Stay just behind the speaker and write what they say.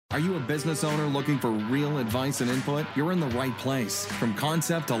Are you a business owner looking for real advice and input? You're in the right place. From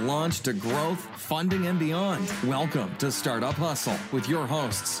concept to launch to growth, funding, and beyond. Welcome to Startup Hustle with your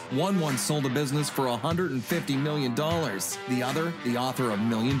hosts. One once sold a business for $150 million. The other, the author of $1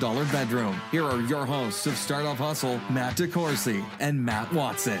 Million Bedroom. Here are your hosts of Startup Hustle, Matt DeCoursey and Matt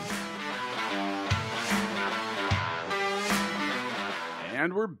Watson.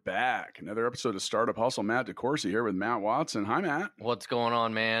 And we're back. Another episode of Startup Hustle. Matt DeCoursey here with Matt Watson. Hi, Matt. What's going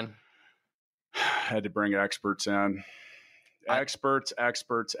on, man? Had to bring experts in. Experts.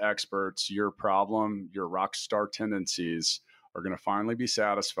 Your problem, your rock star tendencies are going to finally be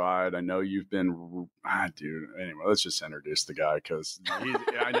satisfied. I know you've been, dude. Anyway, let's just introduce the guy because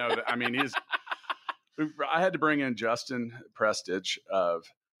I know that. I mean, I had to bring in Justin Prestige of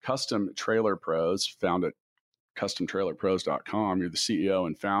Custom Trailer Pros, found at CustomTrailerPros.com. You're the CEO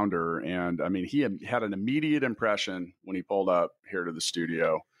and founder. And I mean, he had an immediate impression when he pulled up here to the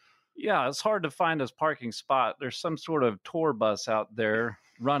studio. Yeah, it's hard to find his parking spot. There's some sort of tour bus out there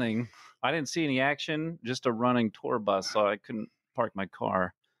running. I didn't see any action, just a running tour bus, so I couldn't park my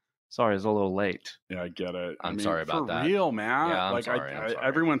car. Sorry, I was a little late. Yeah, I get it. I'm sorry about that. For real, man. Yeah, I'm sorry. sorry.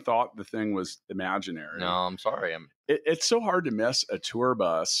 Everyone thought the thing was imaginary. No, I'm sorry. It's so hard to miss a tour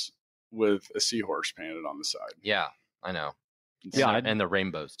bus with a seahorse painted on the side. Yeah, I know. Yeah, and the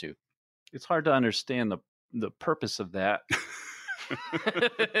rainbows too. It's hard to understand the purpose of that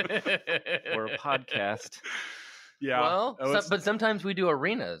or a podcast. Yeah. Well, but sometimes we do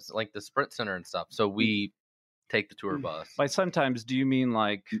arenas like the Sprint Center and stuff. So we take the tour bus. By sometimes, do you mean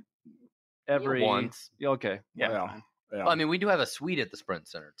like every once? Okay. Yeah. Well, I mean, we do have a suite at the Sprint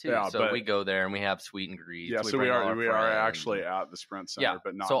Center too. Yeah, so we go there and we have suite and greets. Yeah, so we are actually at the Sprint Center,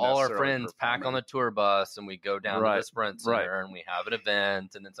 but not. So all our necessarily friends pack on the tour bus and we go down to the Sprint Center and we have an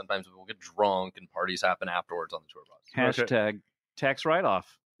event, and then sometimes we'll get drunk and parties happen afterwards on the tour bus. Hashtag tax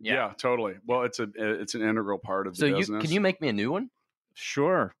write-off. Yeah, totally. Well, it's an integral part of the business. Can you make me a new one?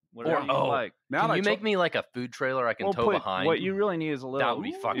 Sure. Whatever you like. Now can you make me like a food trailer I can tow behind? What you really need is a little. That would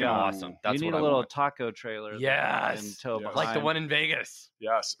be fucking awesome. That's you need what a little want. taco trailer. Yes. And tow behind. Like the one in Vegas.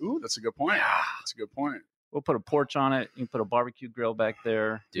 Yes. Ooh, that's a good point. Yeah. That's a good point. We'll put a porch on it. You can put a barbecue grill back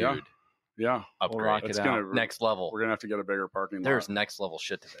there. Dude. Yeah. Upgrade. We'll rock it out. Next level. We're going to have to get a bigger parking lot. There's next level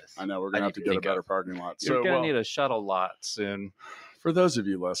shit to this. I know. We're going to have to get a better parking lot. You're going to need a shuttle lot soon. For those of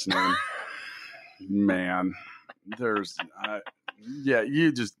you listening, man, there's...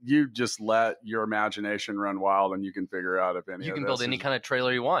 you just let your imagination run wild, and you can figure out if any. You can build any kind of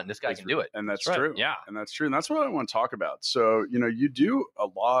trailer you want. This guy can do it, and that's true. Yeah, and that's true, and that's what I want to talk about. So, you do a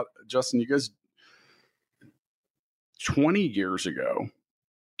lot, Justin. You guys, 20 years ago,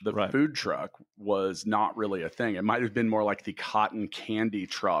 the food truck was not really a thing. It might have been more like the cotton candy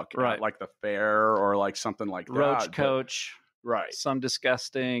truck, like the fair or like something like that. Roach Coach. Right. Some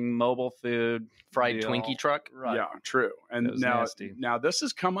disgusting mobile food. Fried Twinkie truck. Right. Yeah, true. And now this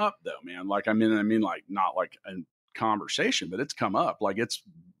has come up though, man. Like, I mean, like not like a conversation, but it's come up. Like it's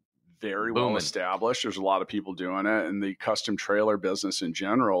very well established. There's a lot of people doing it. And the custom trailer business in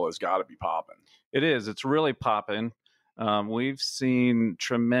general has got to be popping. It is. It's really popping. We've seen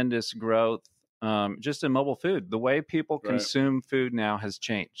tremendous growth just in mobile food. The way people consume food now has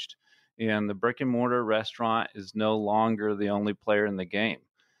changed. And the brick and mortar restaurant is no longer the only player in the game.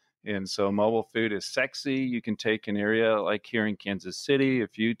 And so mobile food is sexy. You can take an area like here in Kansas City.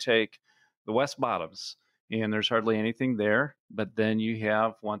 If you take the West Bottoms, and there's hardly anything there, but then you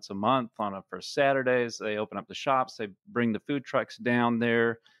have once a month for Saturdays, they open up the shops, they bring the food trucks down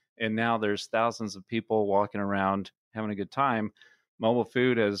there, and now there's thousands of people walking around having a good time. Mobile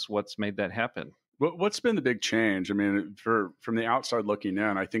food is what's made that happen. What's been the big change? I mean, from the outside looking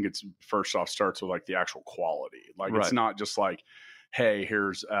in, I think it's first off starts with like the actual quality. Like it's not just like, hey,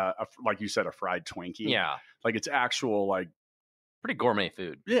 here's like you said, a fried Twinkie. Yeah, like it's actual like pretty gourmet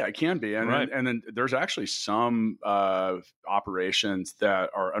food. Yeah, it can be, and then there's actually some operations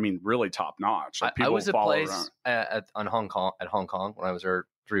that are, I mean, really top notch. Like I was at a place at Hong Kong when I was there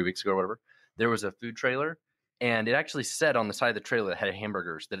 3 weeks ago or whatever. There was a food trailer, and it actually said on the side of the trailer that had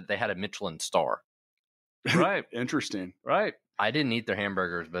hamburgers that they had a Michelin star. Right. Interesting. Right. I didn't eat their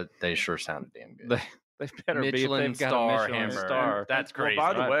hamburgers, but they sure sounded damn good. They better Michelin be if they've got star a Michelin hamburger. star. That's crazy.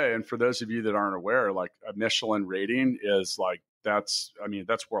 Well, by the way, and for those of you that aren't aware, like a Michelin rating is like, that's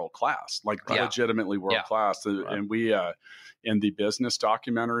world class, like legitimately world class. And we, in the business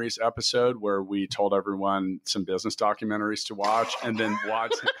documentaries episode where we told everyone some business documentaries to watch and then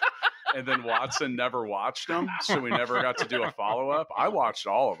Watson never watched them. So we never got to do a follow-up. I watched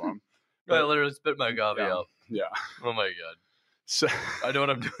all of them. I literally spit my coffee out. Yeah. Oh my God. So I know what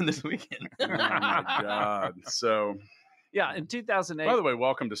I'm doing this weekend. Oh my God. So Yeah, in 2008. By the way,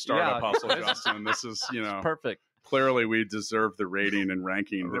 welcome to Startup Yeah. Hustle, Justin. This is, Perfect. clearly we deserve the rating and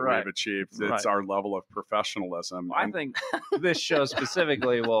ranking that Right. we've achieved. It's Right. our level of professionalism. I think this show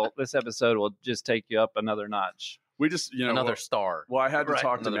specifically this episode will just take you up another notch. we just, Another star. Well, I had to Right.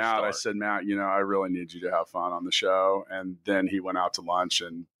 talk to Another Matt. I star. said, Matt, I really need you to have fun on the show. And then he went out to lunch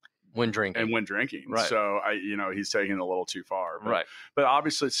and When drinking. went drinking. Right. So he's taking it a little too far. But, Right. But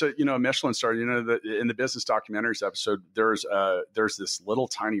obviously, so a Michelin star. In the business documentaries episode, there's this little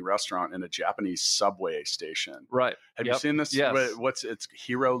tiny restaurant in a Japanese subway station. Right. Have you Yep. seen this? Yes. It's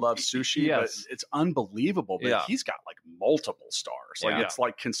Hero Loves Sushi. Yes. But it's unbelievable. But Yeah. he's got like multiple stars. Like Yeah. it's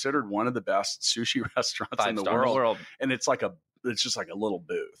like considered one of the best sushi restaurants in the Five-star. world. And it's just like a little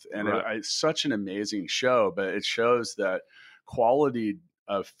booth, and Right. it's such an amazing show. But it shows that quality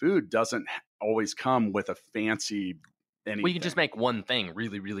of food doesn't always come with a fancy anything. Well, you can just make one thing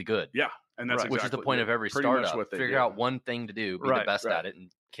really, really good. Yeah, and that's Right. Which is the exactly point of every pretty much startup. what they Figure do. out one thing to do, be the Right, best right. at it,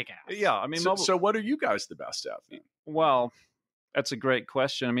 and kick ass. Yeah. I mean, So what are you guys the best at then? well, that's a great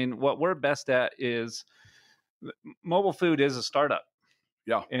question. I mean, what we're best at is mobile food is a startup.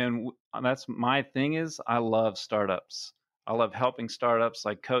 Yeah. And that's my thing is I love startups. I love helping startups.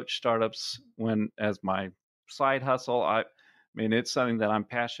 I coach startups as my side hustle. I mean, it's something that I'm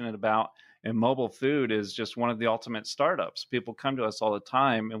passionate about. And mobile food is just one of the ultimate startups. People come to us all the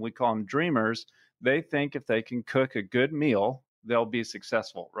time and we call them dreamers. They think if they can cook a good meal, they'll be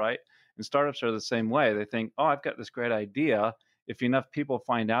successful, right? And startups are the same way. They think, oh, I've got this great idea. If enough people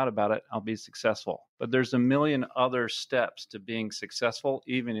find out about it, I'll be successful. But there's a million other steps to being successful,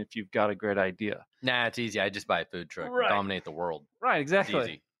 even if you've got a great idea. Nah, it's easy. I just buy a food truck, and Right. dominate the world. Right, It's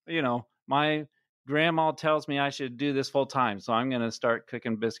exactly. easy. My grandma tells me I should do this full time, so I'm going to start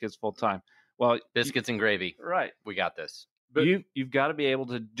cooking biscuits full time. Well, Biscuits and gravy. right. We got this. But- You've got to be able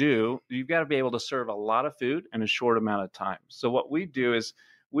to serve a lot of food in a short amount of time. So what we do is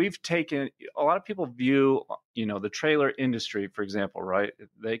we've taken a lot of people view, the trailer industry, for example, right?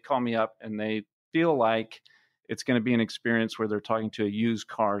 They call me up and they feel like it's going to be an experience where they're talking to a used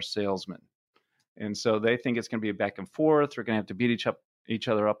car salesman. And so they think it's going to be a back and forth. They're going to have to beat each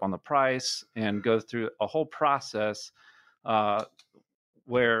other up on the price and go through a whole process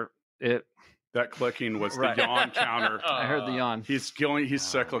where it. That clicking was Right. the yawn counter. I heard the yawn. He's my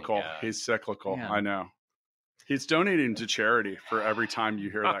cyclical. God. He's cyclical. Yeah. I know. He's donating to charity for every time you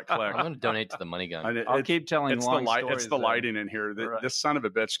hear that click. I'm going to donate to the money gun. And I'll keep telling it's the long light. It's stories the then. lighting in here. Right. This son of a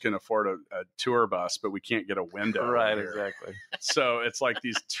bitch can afford a tour bus, but we can't get a window. Right, here. exactly. So it's like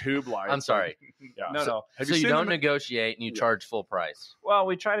these tube lights. I'm sorry. Yeah. No. Have So you seen don't them? negotiate and you Yeah. charge full price. Well,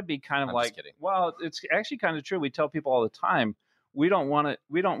 we try to be kind of I'm like, just kidding. well, it's actually kind of true. We tell people all the time, we don't want it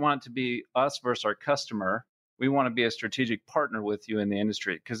to be us versus our customer. We want to be a strategic partner with you in the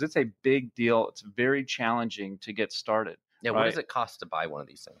industry because it's a big deal. It's very challenging to get started. Yeah, what Right. does it cost to buy one of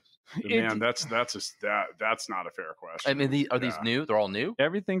these things? Man, that's not a fair question. I mean, are these Yeah. new? They're all new?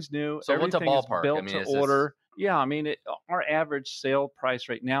 Everything's new. So what's a Everything is ballpark? I built mean, to is this- order. Yeah, I mean, our average sale price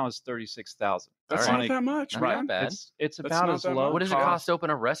right now is $36,000. That's All not right. that much, Not man. bad. It's That's about not as that low. much. What does it cost to open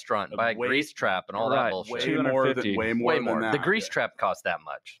a restaurant, buy a Way- grease trap, and all Right. that bullshit? Way more 250. than Way than more. that. The grease Yeah. trap costs that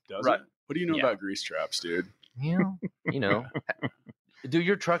much. Does Right. it? What do you know Yeah. about grease traps, dude? Yeah, Do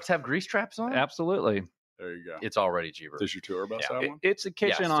your trucks have grease traps on? Absolutely. There you go. It's already cheaper. Does your tour bus Yeah. have one? It's a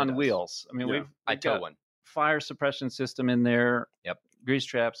kitchen Yes, it on does. wheels. I mean, Yeah. we've I tow got one. fire suppression system in there. Yep. Grease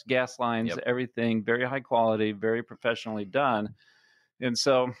traps, gas lines, Yep. everything very high quality, very professionally done. And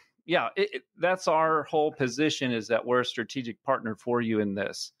so, yeah, that's our whole position is that we're a strategic partner for you in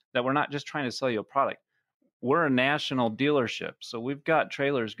this, that we're not just trying to sell you a product. We're a national dealership. So we've got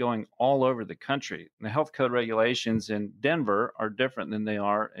trailers going all over the country. And the health code regulations in Denver are different than they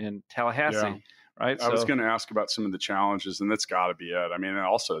are in Tallahassee, Yeah. right? I was going to ask about some of the challenges, and that's got to be it. I mean, and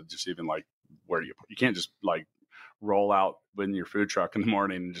also just even like where do you can't just like roll out in your food truck in the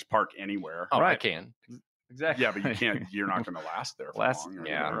morning and just park anywhere. Oh, I Right. can. Exactly. Yeah, but you can't. You're not going to last there for long. You're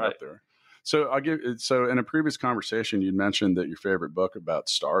yeah, gonna right. Up there. So So in a previous conversation, you mentioned that your favorite book about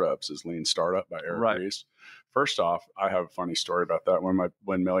startups is Lean Startup by Eric Right. Ries. First off, I have a funny story about that. When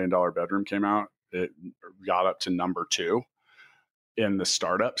 $1 Million Bedroom came out, it got up to number 2 in the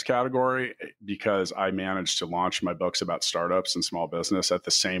startups category because I managed to launch my books about startups and small business at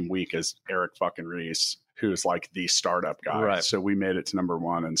the same week as Eric fucking Ries, who's like the startup guy. Right. So we made it to number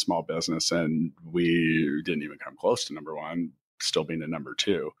 1 in small business, and we didn't even come close to number 1, still being at number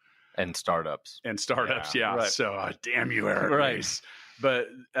 2 And startups. in startups. Yeah. Yeah. Right. So damn you, Eric Right. Ries. But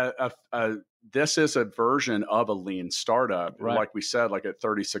this is a version of a lean startup. Right. Like we said, like at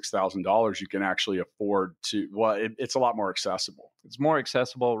 $36,000, you can actually afford to, it's a lot more accessible. It's more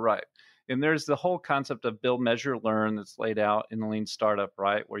accessible, right? And there's the whole concept of build, measure, learn that's laid out in the Lean Startup,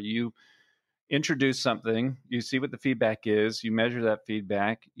 right? Where you introduce something, you see what the feedback is, you measure that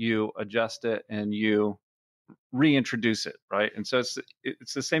feedback, you adjust it, and you reintroduce it, right? And so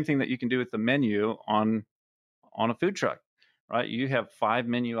it's the same thing that you can do with the menu on a food truck, right? You have 5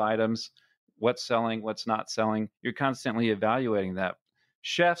 menu items, what's selling, what's not selling. You're constantly evaluating that.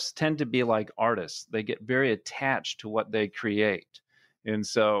 Chefs tend to be like artists. They get very attached to what they create. And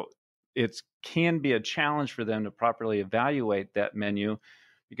so it can be a challenge for them to properly evaluate that menu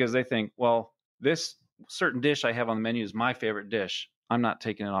because they think, well, this certain dish I have on the menu is my favorite dish. I'm not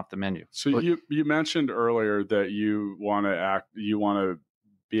taking it off the menu. So you mentioned earlier that you want to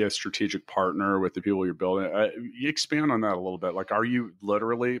be a strategic partner with the people you're building. You expand on that a little bit. Like, are you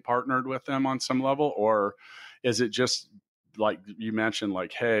literally partnered with them on some level, or is it just like you mentioned,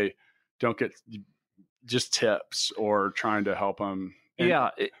 like, hey, don't get just tips or trying to help them?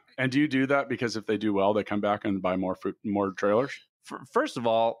 And do you do that because if they do well, they come back and buy more food, more trailers? First of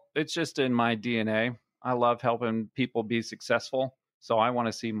all, it's just in my DNA. I love helping people be successful. So I want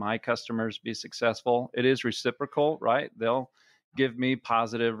to see my customers be successful. It is reciprocal, right? They'll give me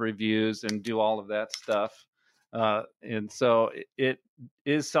positive reviews and do all of that stuff. And so it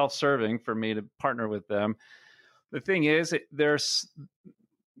is self-serving for me to partner with them. The thing is, there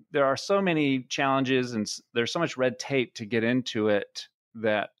are so many challenges and there's so much red tape to get into it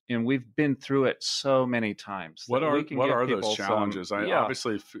and we've been through it so many times. What are those challenges?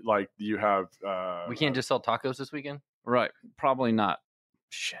 Obviously, like you have. We can't just sell tacos this weekend, right? Probably not.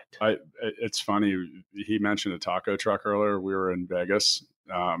 Shit. It's funny. He mentioned a taco truck earlier. We were in Vegas,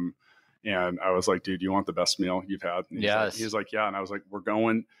 and I was like, "Dude, you want the best meal you've had?" And he's like, "Yeah." And I was like, "We're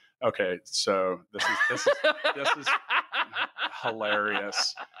going." Okay, so this is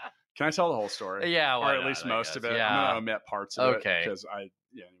hilarious. Can I tell the whole story? Yeah, or at least most of it. Yeah. I'm gonna omit parts of it because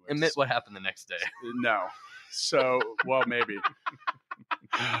admit what happened the next day. No, so well maybe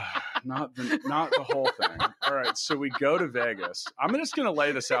not the whole thing. All right, so we go to Vegas. I'm just gonna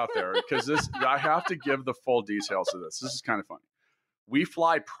lay this out there because I have to give the full details of this. This is kind of funny. We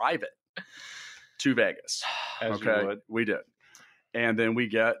fly private to Vegas. Okay, we did. And then we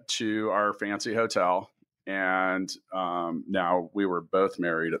get to our fancy hotel, and now we were both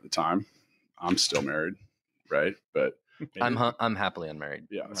married at the time. I'm still married, right? But I'm happily unmarried.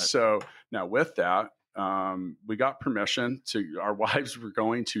 Yeah. Right. So now with that, we got permission our wives were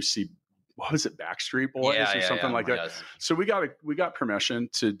going to see, what was it, Backstreet Boys or something like that. Yes. So we got permission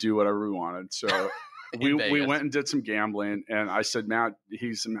to do whatever we wanted. So we went and did some gambling, and I said, Matt,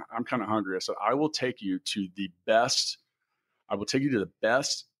 I'm kind of hungry. I said, I will take you to the best.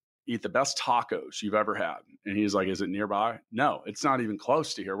 Eat the best tacos you've ever had. And he's like, is it nearby? No, it's not even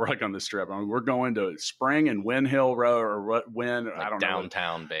close to here. We're like on the strip. I mean, we're going to Spring and Wynn Hill Road I don't know.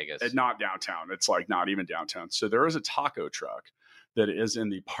 Downtown Vegas. It's not downtown. It's like not even downtown. So there is a taco truck that is in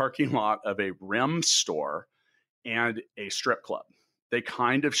the parking lot of a rim store and a strip club. They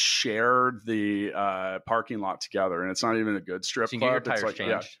kind of shared the parking lot together, and it's not even a good strip club. Get your tires it's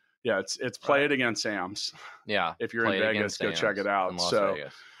changed. Yeah, it's Play It Again Sam's. Yeah. If you're in Vegas, go check it out. So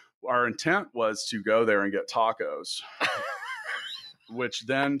our intent was to go there and get tacos, which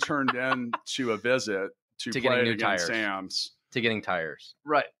then turned into a visit to Play It Again Sam's. To getting tires.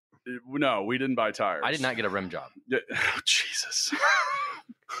 Right. No, we didn't buy tires. I did not get a rim job. Oh, Jesus.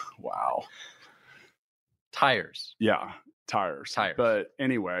 Wow. Tires. Yeah, tires. But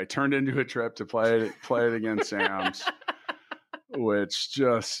anyway, it turned into a trip to Play It Again Sam's. Which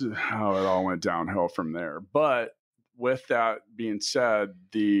just how it all went downhill from there. But with that being said,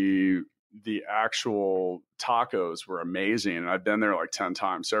 the actual tacos were amazing, and I've been there like 10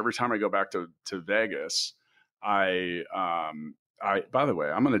 times. So every time I go back to Vegas, I by the way,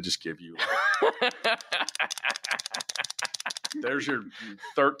 I'm going to just give you there's your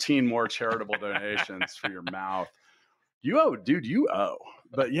 13 more charitable donations for your mouth. You owe, dude. You owe.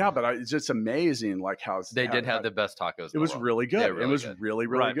 But it's just amazing, like how they did have the best tacos. It was really good. It was really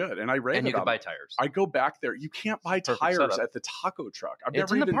good, and I rated it. And you could buy tires. I go back there. You can't buy tires at the taco truck.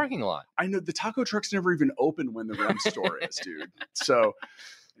 It's in the parking lot. I know the taco truck's never even open when the rim store is, dude. So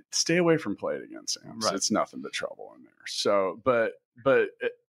stay away from Play It Again Sam's. Right. It's nothing but trouble in there. So, but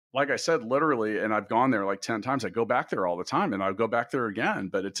like I said, literally, and I've gone there like 10 times. I go back there all the time, and I'll go back there again.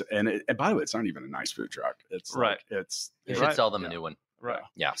 But and by the way, it's not even a nice food truck. It's right. Like, you should sell them a new one. Right.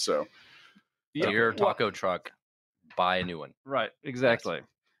 Yeah. So your taco truck, buy a new one. Right. Exactly. Yes.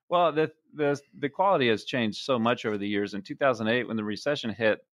 Well, the quality has changed so much over the years. In 2008, when the recession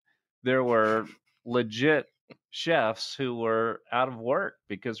hit, there were legit chefs who were out of work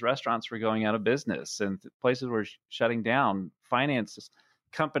because restaurants were going out of business and places were shutting down. Finances,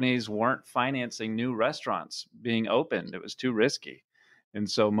 companies weren't financing new restaurants being opened. It was too risky. And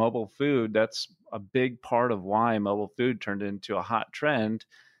so mobile food, that's a big part of why mobile food turned into a hot trend,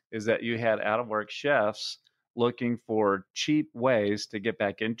 is that you had out of work chefs looking for cheap ways to get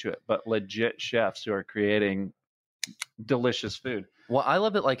back into it, but legit chefs who are creating delicious food. Well, I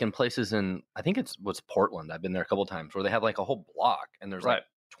love it like in places I think what's Portland. I've been there a couple of times where they have like a whole block and there's like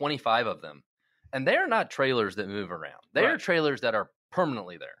 25 of them. And they're not trailers that move around. They are trailers that are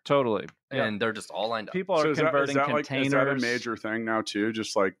permanently there. Totally. And they're just all lined up. People are converting containers. Is that a major thing now too?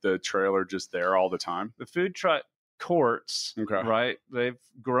 Just like the trailer just there all the time? The food truck courts, right? They've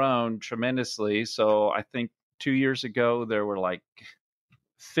grown tremendously. So I think 2 years ago, there were like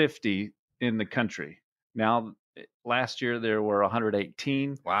 50 in the country. Now, last year, there were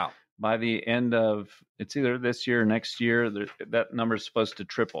 118. Wow. By the end of, it's either this year or next year, that number is supposed to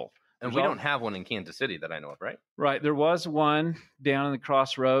triple. And we don't have one in Kansas City that I know of, right? Right. There was one down in the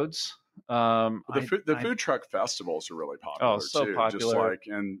Crossroads. The food truck festivals are really popular. Oh, so too, popular. Just like,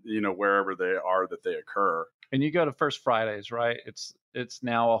 and wherever they are that they occur. And you go to First Fridays, right? It's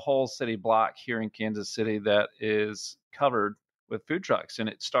now a whole city block here in Kansas City that is covered with food trucks. And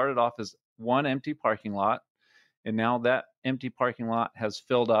it started off as one empty parking lot. And now that empty parking lot has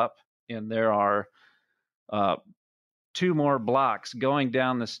filled up, and there are 2 more blocks going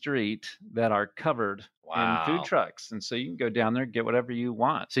down the street that are covered in food trucks. And so you can go down there and get whatever you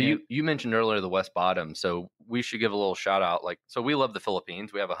want. So you mentioned earlier the West Bottom. So we should give a little shout out. So we love the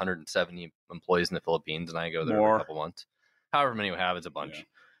Philippines. We have 170 employees in the Philippines, and I go there every couple months. However many we have, it's a bunch. Yeah.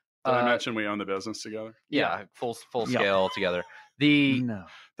 Did I mention we own the business together? Yeah, full scale together. No.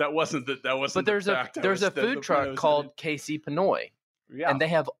 That wasn't. But there's a food truck called KC Pinoy. Yeah. And they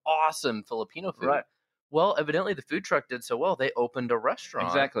have awesome Filipino food. Right. Well, evidently the food truck did so well, they opened a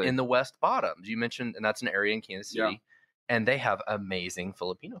restaurant in the West Bottoms. You mentioned, and that's an area in Kansas City, and they have amazing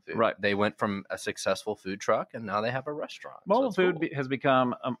Filipino food. Right. They went from a successful food truck, and now they have a restaurant. Mobile food has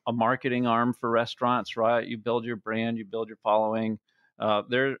become a marketing arm for restaurants, right? You build your brand, you build your following.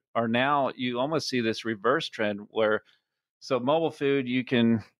 There are now, you almost see this reverse trend where, so mobile food, you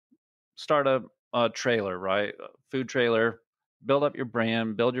can start a trailer, right? A food trailer, build up your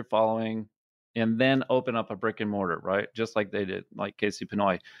brand, build your following, and then open up a brick and mortar, right? Just like they did, like KC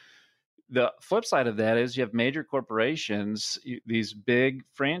Pinoy. The flip side of that is you have major corporations, these big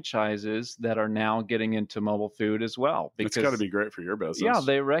franchises that are now getting into mobile food as well. It's got to be great for your business. Yeah,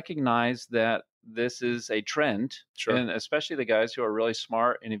 they recognize that this is a trend. Sure. And especially the guys who are really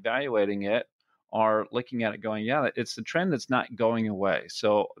smart in evaluating it are looking at it going, yeah, it's a trend that's not going away.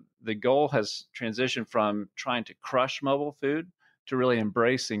 So the goal has transitioned from trying to crush mobile food to really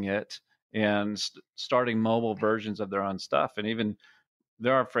embracing it and starting mobile versions of their own stuff. And even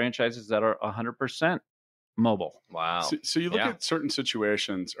there are franchises that are 100% mobile. Wow. So you look at certain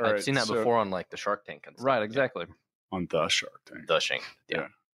situations. I've seen that before on like the Shark Tank. And stuff. Right, exactly. On the Shark Tank. The Shank. Yeah.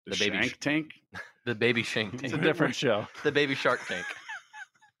 The baby Shank Tank? The baby Shank Tank. It's a different show. The baby Shark Tank.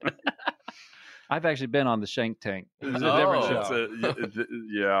 I've actually been on the Shank Tank. It's a different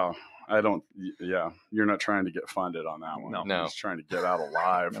show. You're not trying to get funded on that one. No. You're just trying to get out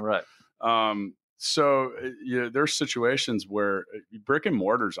alive. Right. So there's situations where brick and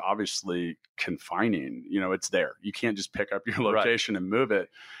mortar is obviously confining. It's there. You can't just pick up your location and move it.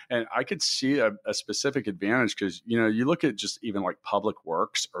 And I could see a specific advantage because, you look at just even like public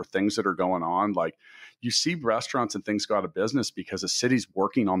works or things that are going on, like you see restaurants and things go out of business because the city's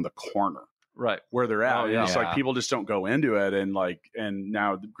working on the corner. Right. Where they're at. Oh, yeah. It's like people just don't go into it. And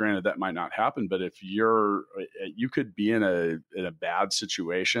now granted that might not happen, but if you could be in a bad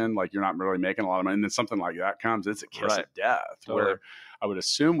situation, like you're not really making a lot of money, and then something like that comes, it's a kiss of death. Totally. Where I would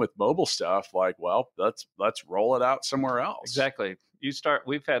assume with mobile stuff, like, well, let's roll it out somewhere else. Exactly.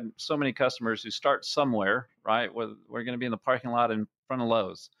 We've had so many customers who start somewhere, right? We're going to be in the parking lot in front of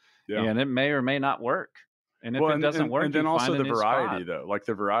Lowe's. Yeah. And it may or may not work. And if it doesn't work, and then also the variety, though, like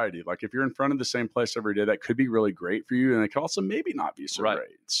the variety, like if you're in front of the same place every day, that could be really great for you, and it could also maybe not be so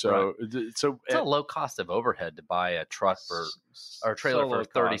great. So, it's a low cost of overhead to buy a truck or a trailer for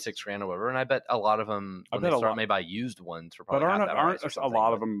 $36,000 or whatever. And I bet a lot of them when they start may buy used ones for probably. But aren't a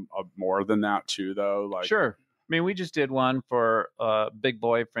lot of them more than that too, though? Like sure. I mean, we just did one for Big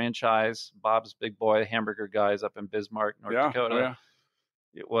Boy franchise, Bob's Big Boy hamburger guys up in Bismarck, North Dakota. Oh, yeah.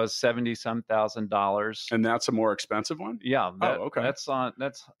 It was $70-some thousand. And that's a more expensive one? Yeah. Okay. That's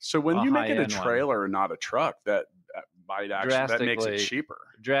so when you make it a trailer and not a truck, that might actually that makes it cheaper.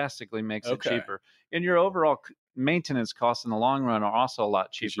 Drastically makes it cheaper. And your overall maintenance costs in the long run are also a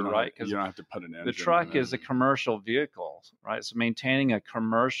lot cheaper, right? Because you don't have to put an engine. The truck is a commercial vehicle, right? So maintaining a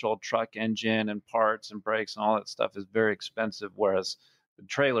commercial truck engine and parts and brakes and all that stuff is very expensive, whereas The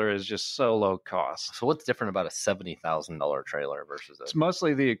trailer is just so low cost. So what's different about a $70,000 trailer versus It's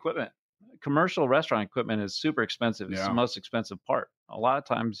mostly the equipment. Commercial restaurant equipment is super expensive. It's Yeah. the most expensive part. A lot of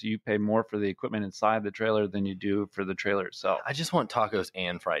times you pay more for the equipment inside the trailer than you do for the trailer itself. I just want tacos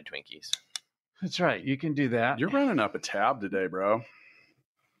and fried Twinkies. That's right. You can do that. You're running up a tab today, bro.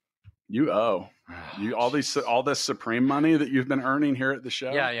 You owe. All this Supreme money that you've been earning here at the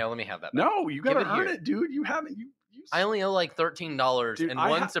show. Yeah. Let me have that back. No, you got to Give it earn here. it, dude. You haven't. I only owe like $13, Dude, and I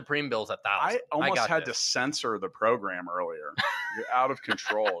one ha- Supreme bill's $1,000. I almost got had this. to censor the program earlier. You're out of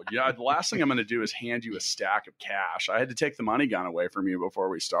control. Yeah, the last thing I'm going to do is hand you a stack of cash. I had to take the money gun away from you before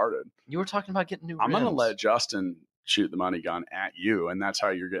we started. You were talking about getting new I'm going to rims. let Justin shoot the money gun at you, and that's how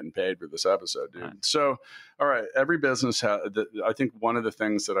you're getting paid for this episode, dude. Right. So, all right, every business has. I think one of the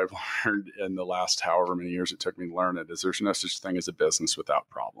things that I've learned in the last however many years it took me to learn it is there's no such thing as a business without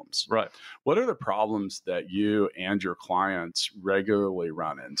problems. Right. What are the problems that you and your clients regularly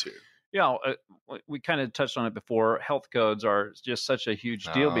run into? Yeah, we kind of touched on it before. Health codes are just such a huge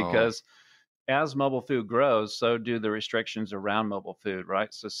deal because as mobile food grows, so do the restrictions around mobile food,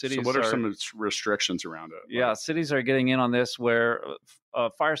 right? So cities. So what are some restrictions around it? Yeah, cities are getting in on this where a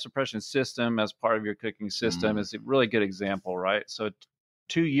fire suppression system as part of your cooking system is a really good example, right? So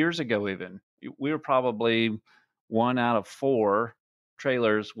 2 years ago, even, we were probably 1 out of 4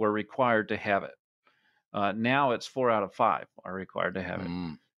 trailers were required to have it. Now it's 4 out of 5 are required to have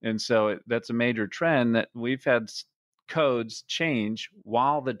it. And so that's a major trend that we've had codes change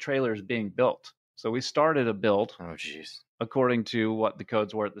while the trailer is being built. So we started a build according to what the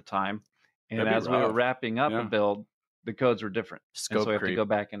codes were at the time. And as we were wrapping up a build, the codes were different. Scope so we have creep. to go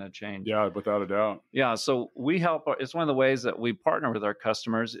back and change. Yeah, without a doubt. Yeah. So we help. It's one of the ways that we partner with our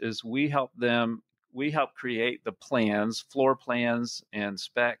customers is we help create the plans, floor plans and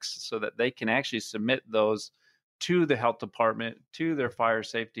specs so that they can actually submit those to the health department, to their fire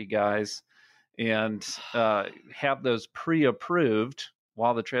safety guys, and have those pre-approved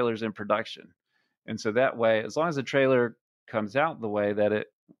while the trailer's in production. And so that way, as long as the trailer comes out the way that it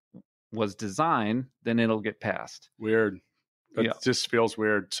was designed, then it'll get passed. Weird. That just feels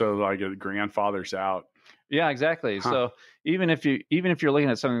weird. So like a grandfather's out. Yeah, exactly. Huh. So even if you're looking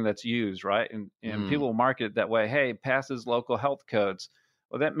at something that's used, right, and people market it that way, hey, passes local health codes.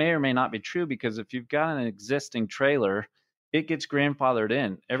 Well, that may or may not be true because if you've got an existing trailer, it gets grandfathered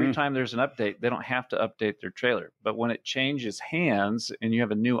in. Every time there's an update, they don't have to update their trailer. But when it changes hands and you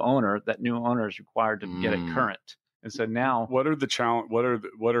have a new owner, that new owner is required to get it current. And so now, what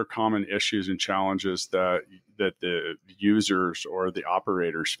are common issues and challenges that the users or the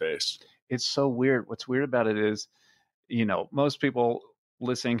operators face? it's so weird. What's weird about it is, most people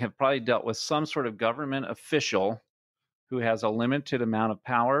listening have probably dealt with some sort of government official who has a limited amount of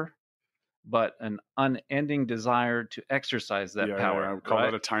power, but an unending desire to exercise that power. I would call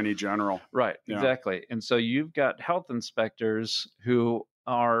it a tiny general. Right, Yeah. exactly. And so you've got health inspectors who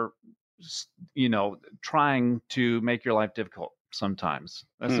are, trying to make your life difficult sometimes.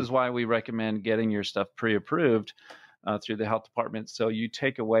 This is why we recommend getting your stuff pre-approved through the health department. So you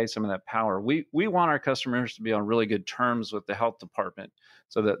take away some of that power. We want our customers to be on really good terms with the health department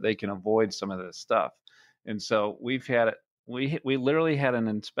so that they can avoid some of this stuff. And so we literally had an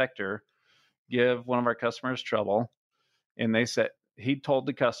inspector give one of our customers trouble, and he told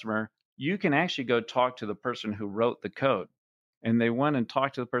the customer, you can actually go talk to the person who wrote the code. And they went and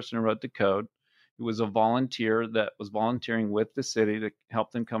talked to the person who wrote the code, who was a volunteer that was volunteering with the city to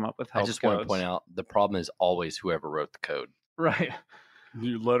help them come up with health codes. I just want to point out, the problem is always whoever wrote the code. Right.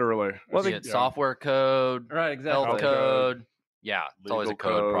 You literally. Well, they get software code, right, exactly. health code. Yeah, it's always a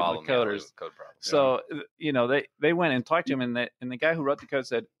code problem. The coders. Yeah, code problem. So, they went and talked to him, and the guy who wrote the code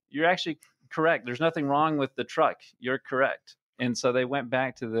said, you're actually correct. There's nothing wrong with the truck. You're correct. And so they went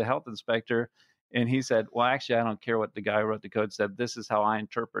back to the health inspector, and he said, well, actually, I don't care what the guy who wrote the code said. This is how I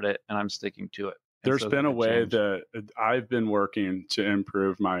interpret it, and I'm sticking to it. And There's so been a way changed. that I've been working to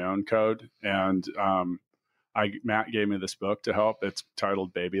improve my own code, and Matt gave me this book to help. It's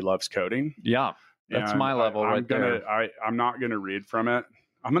titled Baby Loves Coding. Yeah, that's And my level there. I'm not going to read from it.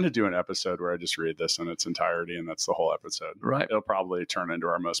 I'm going to do an episode where I just read this in its entirety, and that's the whole episode. Right. It'll probably turn into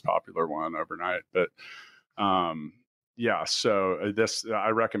our most popular one overnight. But so I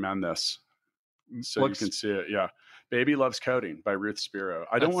recommend this. So you can see it. Yeah. Baby Loves Coding by Ruth Spiro.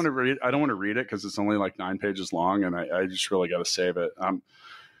 I don't want to read it because it's only like 9 pages long, and I just really got to save it.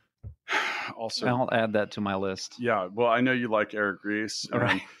 Also, I'll add that to my list. yeah. Well, I know you like Eric Ries,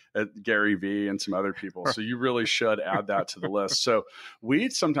 Right. Gary Vee, and some other people. So you really should add that to the list. So we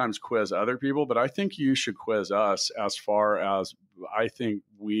sometimes quiz other people, but I think you should quiz us as far as I think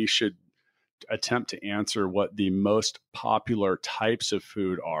we should attempt to answer what the most popular types of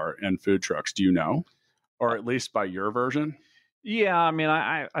food are in food trucks. Do you know? Or at least by your version? Yeah, I mean,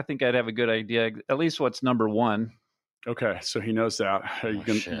 I think I'd have a good idea. At least what's number one. Okay, so he knows that.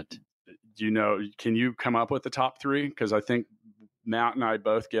 Shit. Do you know? Can you come up with the top three? Because I think Matt and I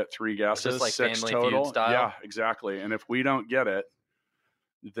both get three guesses. Just like 6 Family total. Feud style? Yeah, exactly. And if we don't get it,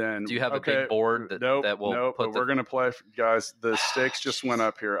 then Do you have a big board that will put we're going to play, guys. The stakes just went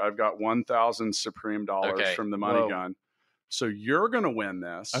up here. I've got $1,000 Supreme dollars Okay. from the money gun. So you're going to win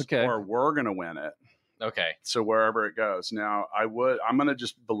this, Okay. or we're going to win it. Okay. So wherever it goes. Now, I'm going to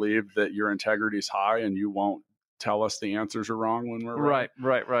just believe that your integrity is high and you won't tell us the answers are wrong when we're Right.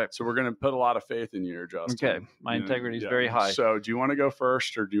 So we're going to put a lot of faith in you, Justin. Okay, my integrity is Yeah. very high. So do you want to go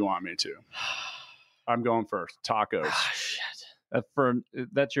first or do you want me to? I'm going first. Tacos. Shit.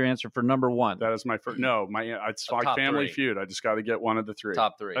 That's your answer for number one. That is my first. No, it's like top Family three. Feud. I just got to get one of the three.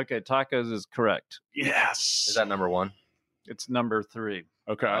 Top three. Okay, tacos is correct. Yes. Is that number one? It's number three.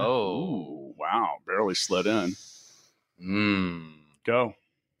 Okay. Oh. Ooh, wow. Barely slid in. Go.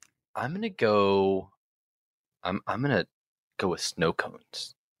 I'm gonna go. I'm gonna go with snow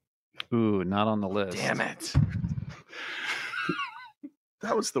cones. Ooh, not on the list. Damn it!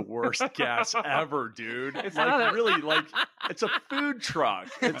 That was the worst guess ever, dude. It's like not a- really like it's a food truck.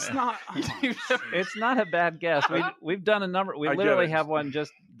 It's not. It's not a bad guess. We've done a number. We I get literally it. have one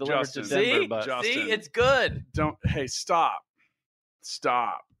just delivered Justin. to Denver. See, But Justin. see, it's good. Don't. Hey, stop.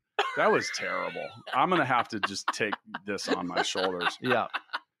 That was terrible. I'm gonna have to just take this on my shoulders. yeah,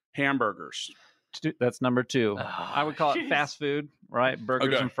 Hamburgers. that's number two. Oh, I would call it jeez. fast food, right?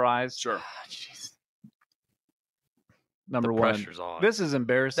 Burgers Okay. and fries. Sure. Ah, jeez. Number The one. pressure's on. This is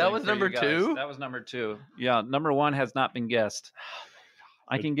embarrassing. That was for number you guys. two? That was number two. Yeah, number one has not been guessed.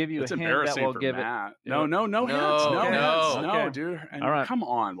 I can give you It's a hint embarrassing that will for give Matt. it. No No, hints. No no. hints. Okay. No, dude. And All right. come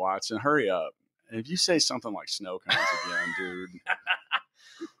on, Watson. Hurry up. If you say something like snow cones again, dude.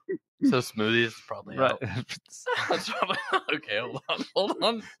 So smoothies is probably Right. out. That's probably okay. Hold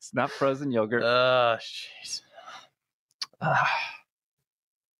on. It's not frozen yogurt. Jeez.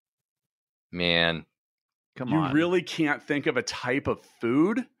 Man, Come You on. really can't think of a type of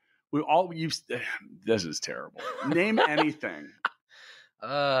food? We all use. This is terrible. Name anything.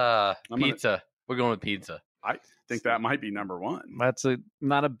 pizza. We're going with pizza. I think that might be number one. That's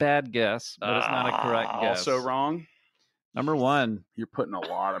not a bad guess, but it's not a correct guess. Also wrong. Number one. You're putting a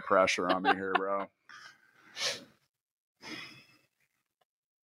lot of pressure on me here, bro.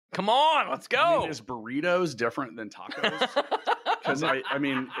 Come on, let's I go. mean, is burritos different than tacos? Because I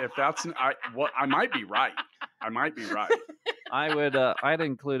mean, if that's I might be right. I might be right. I would. I'd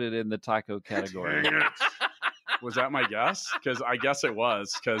include it in the taco category. Dang it. Was that my guess? Because I guess it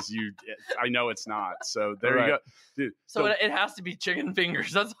was. Because I know it's not. So there Right. you go, dude. So it has to be chicken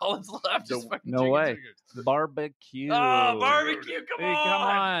fingers. That's all that's left. The- Just fucking No chicken way. fingers. Barbecue. Oh, barbecue! Come Hey, on. come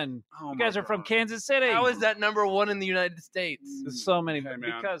on. Oh You guys my are from God. Kansas City. How is that number one in the United States? There's so many Hey,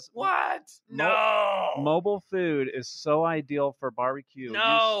 man. because What? No. mobile food is so ideal for barbecue.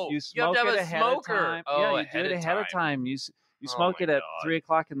 No. you You have smoke to have it a ahead smoker. of time. Oh, yeah, you ahead do it of ahead of time. time. You Oh smoke my it at God.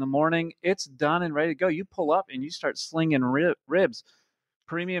 3:00 in the morning. It's done and ready to go. You pull up and you start slinging ribs.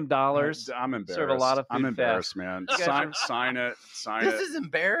 Premium dollars. I'm embarrassed. serve a lot of I'm food embarrassed, man. You guys Sign it. This is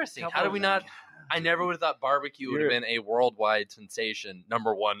embarrassing. How do we not? I never would have thought barbecue would have been a worldwide sensation.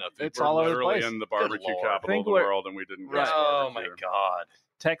 Number one of It's We're all over the literally place. in the barbecue Lord. capital Think of the we're- world, and we didn't. Right. guess Oh my barbecue. God.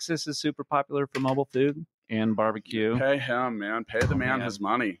 Texas is super popular for mobile food and barbecue. Pay him, man. Pay the man man. his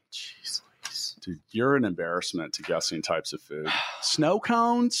money. Jeez Louise. Dude, you're an embarrassment to guessing types of food. Snow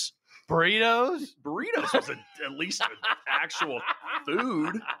cones? Burritos? Burritos was at least an actual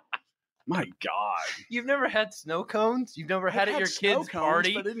food. My God. You've never had snow cones? You've never had I've at your snow kid's cones,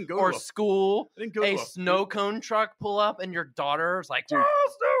 party but I didn't go or to school? I didn't go A to snow cone truck pull up and your daughter's like, Dude, "Oh,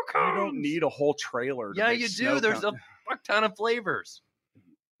 snow You cones!" don't need a whole trailer. To Yeah, make you snow do. There's cone- a fuck ton of flavors.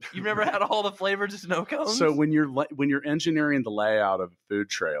 You've never had all the flavors of snow cones? So when you're engineering the layout of a food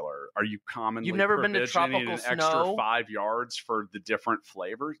trailer, are you commonly You've never been to provisioning tropical an extra snow? 5 yards for the different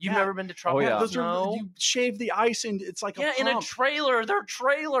flavors? You've Yeah. never been to tropical yeah. Those snow? are you shave the ice and it's like Yeah, a in a pump. trailer. They're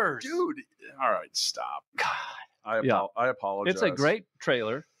trailers. Dude. All right, stop. God. I apologize. It's a great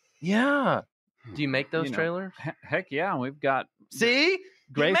trailer. Yeah. Do you make those You know. trailers? Heck yeah, we've got See?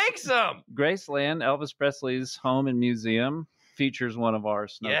 Grace- He makes them. Graceland, Elvis Presley's home and museum, features one of our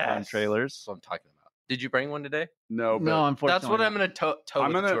snow cone Yes. trailers. That's what I'm talking about. Did you bring one today? No, but No, unfortunately, That's what I'm not. going to tow I'm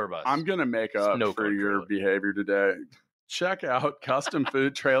with the gonna tour bus. I'm gonna make up Snow for cone your trailer. behavior today. Check out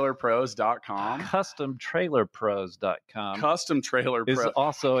customfoodtrailerpros.com. CustomTrailerPros.com Custom Trailer is Pro.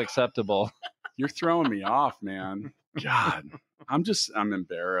 also acceptable. You're throwing me off, man. God, I'm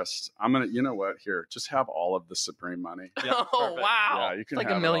embarrassed. I'm going to, you know what? Here, just have all of the Supreme money. Yeah, Oh, perfect. wow. Yeah, you can It's like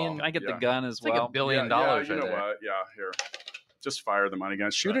have $1 it million. all. Can I get Yeah. the gun as It's like well? $1 billion Yeah, right you know there. what? Yeah, here. Just fire the money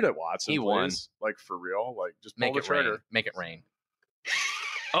gun. Shoot it at Watson, He won. please. Like, for real. Like, just pull Make the it trigger. rain. Make it rain.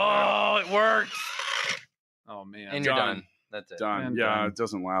 Oh, it worked. Oh man, And you're Done. done. That's it. Done. And Yeah, done. it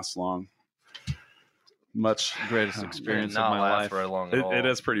doesn't last long. Much. greatest Did experience of not my last life. very long at all. It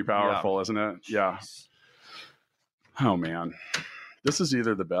is pretty powerful, isn't it? Yeah. Oh, man. This is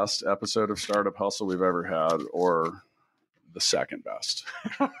either the best episode of Startup Hustle we've ever had or the second best.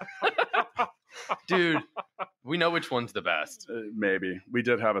 Dude, we know which one's the best. Maybe. We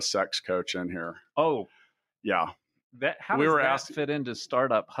did have a sex coach in here. Oh, Yeah. how We does were that asked- fit into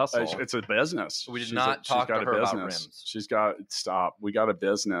Startup Hustle? It's a business. We did She's not talk she's got to a her about business. rims. She's got, stop. We got a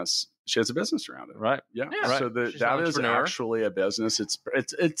business. She has a business around it. right. Yeah. Yeah. So Right. She's that an is entrepreneur. actually a business.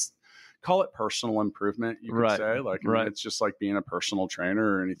 It's call it personal improvement. You could Right. say like, I mean, Right. it's just like being a personal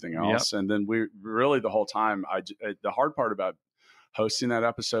trainer or anything else. And then we really, the whole time, the hard part about hosting that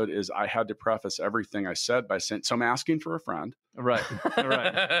episode is I had to preface everything I said by saying, so I'm asking for a friend. Right.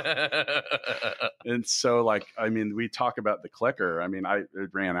 Right. And so like, I mean, we talk about the clicker. I mean, it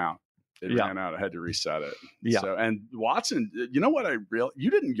ran out. It Yeah. ran out. I had to reset it. Yeah. So, and Watson, you know what you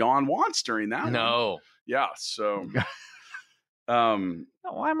didn't yawn once during that one. No. Yeah. So,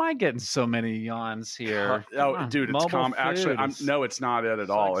 Why am I getting so many yawns here? oh, Come on, dude, it's mobile calm. Actually, food is no, it's not it at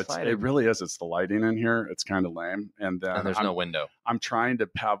so all. exciting. It really is. It's the lighting in here. It's kind of lame. And then And there's no window. I'm trying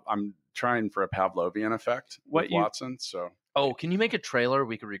for a Pavlovian effect What with you- Watson. So Oh, can you make a trailer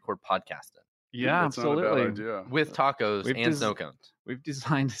we could record podcast in? Yeah, that's not a bad absolutely. idea. With tacos We've and des- snow cones. We've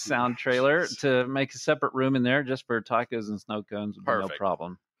designed a sound trailer to make a separate room in there just for tacos and snow cones. Would be no Perfect.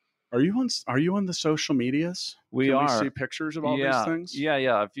 problem. Are you on the social medias? We Can are. we see pictures of all these things? Yeah,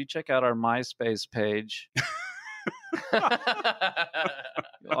 yeah. If you check out our MySpace page,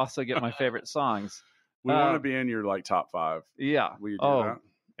 you'll also get my favorite songs. We want to be in your like top 5. Yeah. Will you do Oh, that?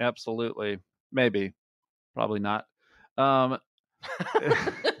 absolutely. Maybe. Probably not.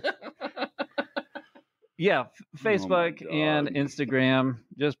 Yeah, Facebook and God. Instagram.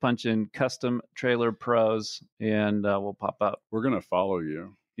 Just punch in Custom Trailer Pros and we'll pop up. We're gonna follow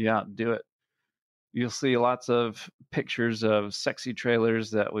you. Yeah, do it. You'll see lots of pictures of sexy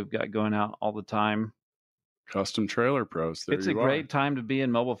trailers that we've got going out all the time. Custom Trailer Pros. There It's a you great are. time to be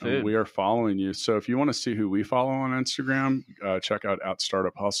in mobile And food. we are following you. So if you want to see who we follow on Instagram, check out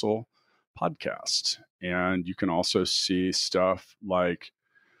 @Startup Hustle podcast, and you can also see stuff like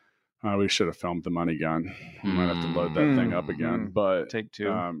we should have filmed the money gun. We might have to load that thing up again, but Take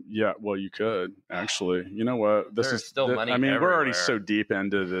 2. yeah, well, you could actually. You know what? This There's is still money I mean, we're already everywhere. so deep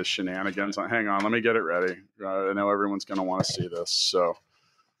into the shenanigans. Hang on, let me get it ready. I know everyone's going to want to see this, so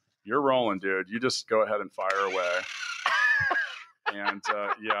you're rolling, dude. You just go ahead and fire away. And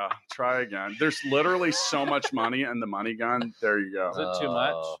yeah, try again. There's literally so much money in the money gun. There you go. Is it too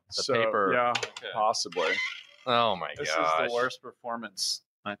much? The So, paper. yeah, Okay. possibly. Oh my This gosh. is the worst performance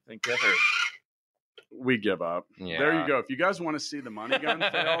I think ever. We give up. Yeah. There you go. If you guys want to see the money gun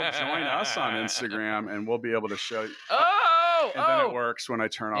fail, join us on Instagram, and we'll be able to show you. Oh, And then it works when I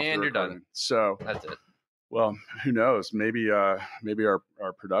turn off And the you're done. recording. So, That's it. well, who knows? Maybe our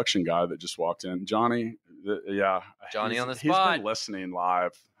production guy that just walked in, Johnny. Yeah, Johnny he's- on the He's spot. been listening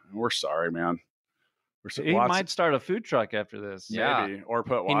live. We're sorry, man. He might start a food truck after this. Yeah. maybe, or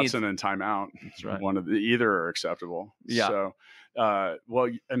put He needs- Watson in timeout. That's right. One of the either are acceptable. Yeah. So, well,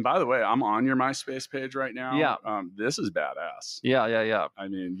 and by the way, I'm on your MySpace page right now. Yeah. This is badass. Yeah, yeah, yeah. I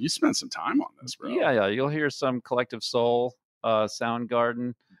mean, you spent some time on this, bro. Yeah, yeah. You'll hear some Collective Soul,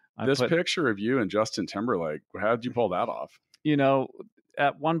 Soundgarden. This picture of you and Justin Timberlake, how did you pull that off? You know,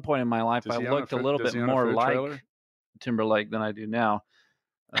 at one point in my life, Does I he own a looked a food- little does bit he own a more food like trailer? Timberlake than I do now.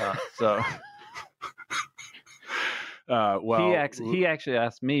 So Well, he actually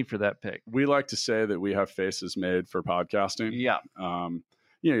asked me for that pic. we like to say that we have faces made for podcasting. Yeah.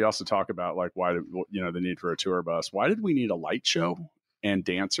 You also talk about like why the need for a tour bus. Why did we need a light show and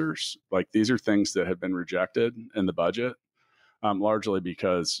dancers? Like these are things that have been rejected in the budget, largely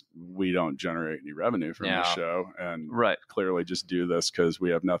because we don't generate any revenue from the show, and Right. clearly just do this because we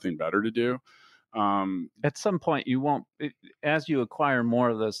have nothing better to do. At some point, you won't, as you acquire more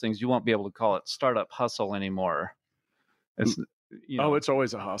of those things, you won't be able to call it Startup Hustle anymore. It's, it's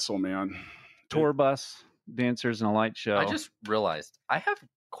always a hustle, man. tour bus, dancers, and a light show. I just realized I have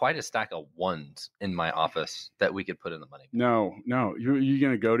quite a stack of ones in my office that we could put in the money. No, you're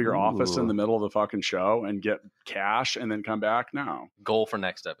going to go to your office in Ooh. the middle of the fucking show and get cash and then come back? No. Goal for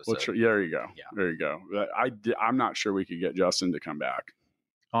next episode. There you go. Yeah. There you go. I'm not sure we could get Justin to come back.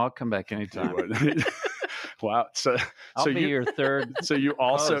 I'll come back He anytime. would. Wow. So I'll be your third. So you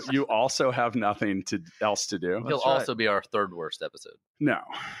also have nothing else to do. He'll also be our third worst episode. No,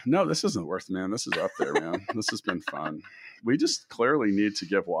 this isn't worth, man. This is up there, man. This has been fun. We just clearly need to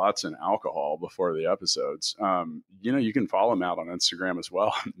give Watson alcohol before the episodes. You can follow Matt on Instagram as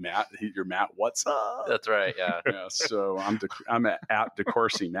well. You're Matt. What's up? That's right. Yeah. Yeah. So I'm at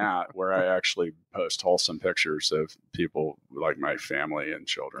DeCourcy Matt, where I actually post wholesome pictures of people like my family and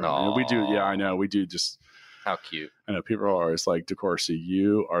children. And we do. Yeah, I know. We do just. How cute. I know people are always like, DeCourcy,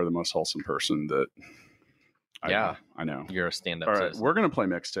 you are the most wholesome person that I know. You're a stand-up. All right, citizen. we're going to play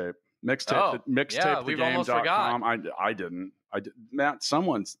Mixtape. Mixtape. We've almost forgot. I didn't. Matt,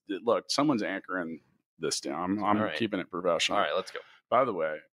 someone's anchoring this down. I'm right. keeping it professional. All right, let's go. By the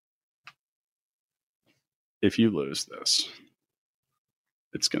way, if you lose this,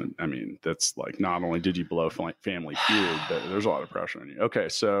 it's going to, that's like, not only did you blow Family Feud, but there's a lot of pressure on you. Okay,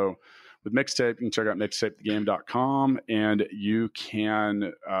 so with Mixtape, you can check out mixtapethegame.com, and you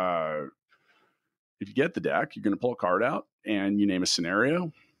can, if you get the deck, you're going to pull a card out and you name a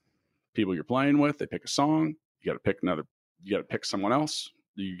scenario, people you're playing with, they pick a song, you got to pick someone else.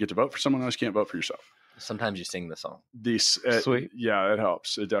 You get to vote for someone else, you can't vote for yourself. Sometimes you sing the song. Sweet. Yeah, it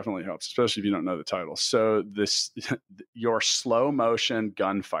helps. It definitely helps, especially if you don't know the title. So your slow motion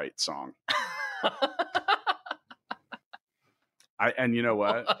gunfight song. And you know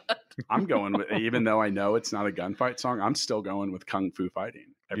what? I'm going with, even though I know it's not a gunfight song, I'm still going with Kung Fu Fighting.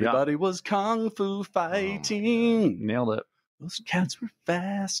 Everybody was Kung Fu fighting. Nailed it. Those cats were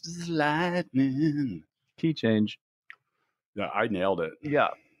fast as lightning. Key change. Yeah, I nailed it. Yeah.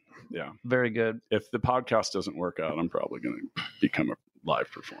 Yeah. Very good. If the podcast doesn't work out, I'm probably going to become a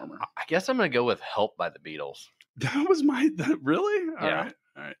live performer. I guess I'm going to go with Help by the Beatles. That was really? All right.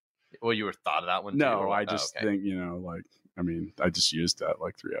 Well, you were thought of that one too? No, I just think, I just used that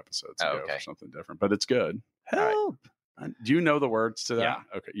like 3 episodes ago for something different, but it's good. Help. Right. Do you know the words to that? Yeah.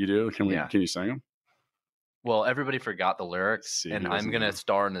 Okay, you do? Can you sing them? Well, everybody forgot the lyrics, and I'm going to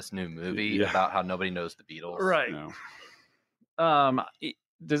star in this new movie about how nobody knows the Beatles. Right. No.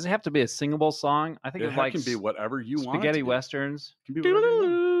 Does it have to be a singable song? I think it can be whatever you want. Spaghetti westerns. It can be whatever you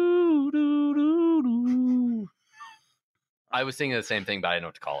want. I was singing the same thing, but I didn't know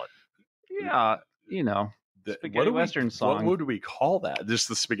what to call it. Yeah, spaghetti western song. What would we call that? Just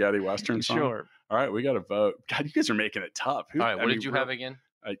the spaghetti western song? Sure. All right, we got to vote. God, you guys are making it tough. All right, what did you have again?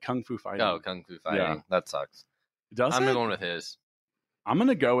 Kung Fu Fighting. Oh, Kung Fu Fighting. Yeah. That sucks. I'm going with his. I'm going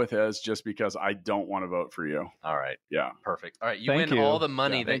to go with his just because I don't want to vote for you. All right. Yeah. Perfect. All right. You win all the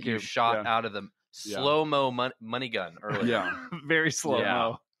money that you shot out of the slow-mo money gun earlier. Yeah. Very slow-mo.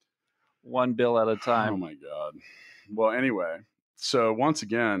 Yeah. One bill at a time. Oh, my God. Well, anyway, so once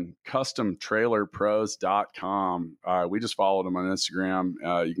again, customtrailerpros.com. We just followed them on Instagram.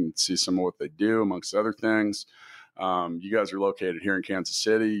 You can see some of what they do, amongst other things. You guys are located here in Kansas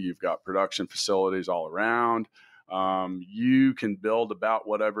City. You've got production facilities all around. You can build about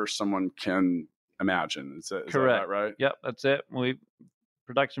whatever someone can imagine. Is that right? Yep, that's it. We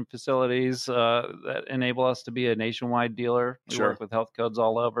production facilities that enable us to be a nationwide dealer. We work with health codes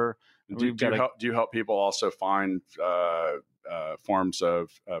all over. Do you help people also find forms of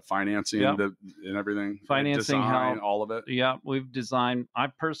financing and everything? Financing, help, all of it? Yeah, I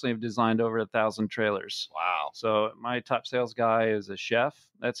personally have designed over 1,000 trailers. Wow. So my top sales guy is a chef.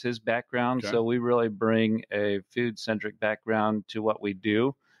 That's his background. Okay. So we really bring a food-centric background to what we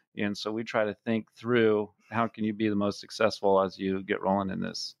do. And so we try to think through how can you be the most successful as you get rolling in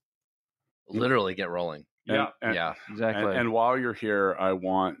this. Literally get rolling. Yeah, exactly. And while you're here,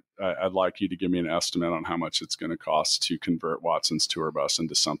 I'd like you to give me an estimate on how much it's going to cost to convert Watson's tour bus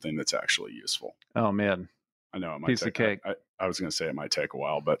into something that's actually useful. Oh man, I know it might piece of cake. I was going to say it might take a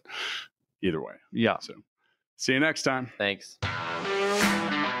while, but either way, yeah. So, see you next time. Thanks.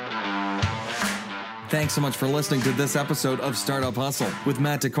 Thanks so much for listening to this episode of Startup Hustle with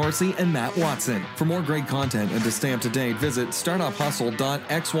Matt DeCourcy and Matt Watson. For more great content and to stay up to date, visit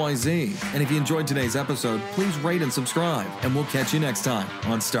startuphustle.xyz. And if you enjoyed today's episode, please rate and subscribe, and we'll catch you next time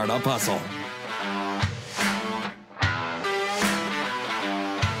on Startup Hustle.